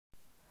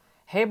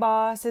Hey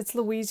boss, it's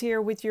Louise here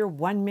with your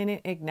 1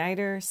 minute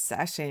igniter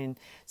session.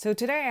 So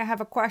today I have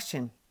a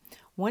question.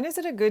 When is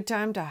it a good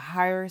time to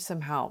hire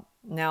some help?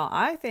 Now,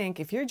 I think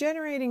if you're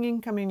generating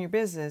income in your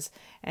business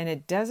and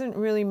it doesn't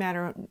really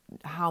matter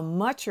how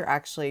much you're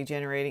actually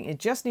generating, it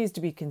just needs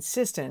to be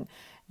consistent,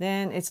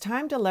 then it's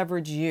time to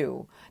leverage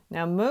you.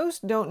 Now,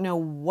 most don't know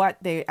what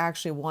they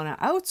actually want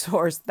to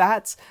outsource.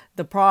 That's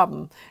the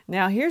problem.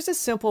 Now, here's a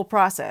simple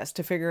process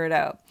to figure it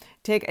out.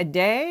 Take a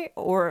day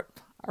or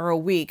a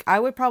week. I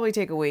would probably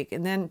take a week,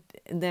 and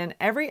then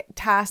every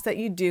task that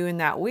you do in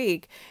that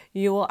week,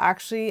 you will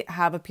actually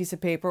have a piece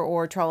of paper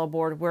or a Trello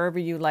board, wherever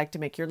you like to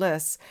make your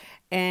lists,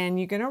 and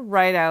you're going to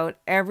write out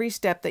every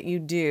step that you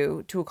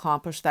do to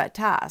accomplish that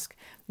task.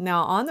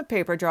 Now, on the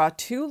paper, draw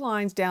 2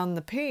 lines down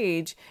the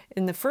page.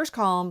 In the first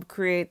column,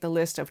 create the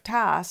list of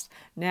tasks.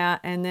 Now,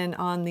 and then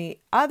on the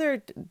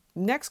other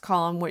next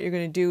column, what you're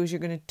going to do is you're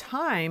going to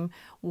time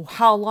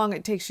how long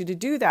it takes you to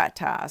do that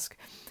task.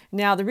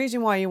 Now, the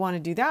reason why you want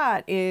to do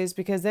that is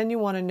because then you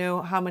want to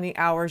know how many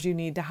hours you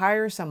need to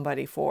hire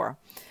somebody for.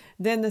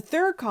 Then the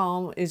third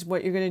column is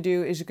what you're going to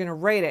do is you're going to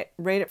rate it.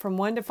 Rate it from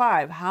 1 to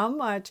 5. How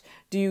much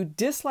do you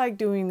dislike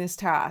doing this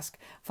task?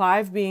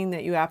 5 being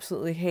that you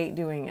absolutely hate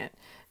doing it.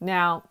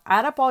 Now,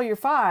 add up all your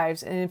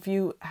 5s, and if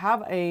you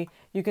have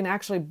you can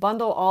actually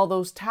bundle all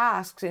those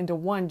tasks into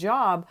one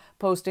job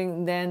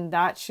posting, then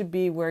that should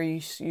be where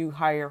you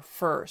hire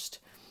first.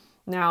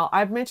 Now,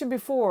 I've mentioned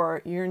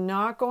before, you're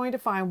not going to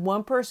find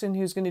one person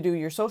who's going to do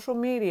your social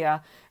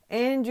media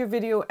and your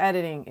video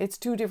editing. It's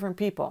 2 different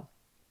people.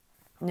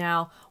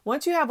 Now,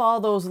 once you have all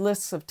those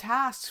lists of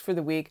tasks for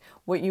the week,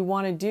 what you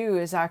want to do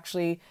is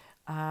actually,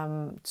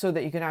 so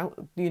that you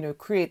can,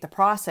 create the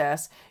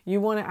process,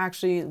 you want to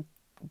actually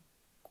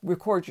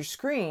record your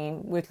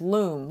screen with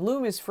Loom.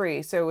 Loom is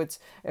free, so it's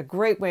a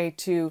great way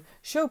to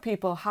show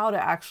people how to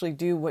actually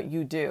do what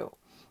you do.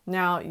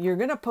 Now, you're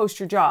going to post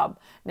your job.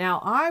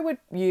 Now, I would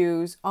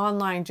use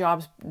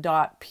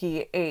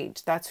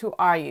onlinejobs.ph. That's who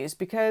I use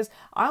because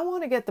I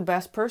want to get the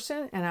best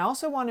person, and I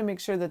also want to make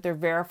sure that they're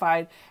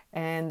verified,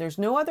 and there's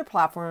no other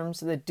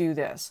platforms that do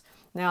this.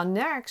 Now,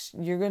 next,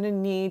 you're going to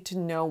need to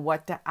know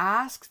what to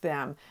ask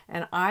them,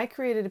 and I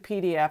created a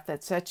PDF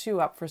that sets you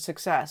up for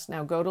success.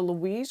 Now, go to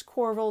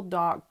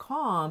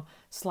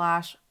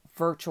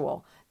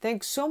louisecorville.com/virtual.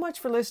 Thanks so much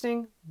for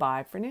listening.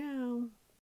 Bye for now.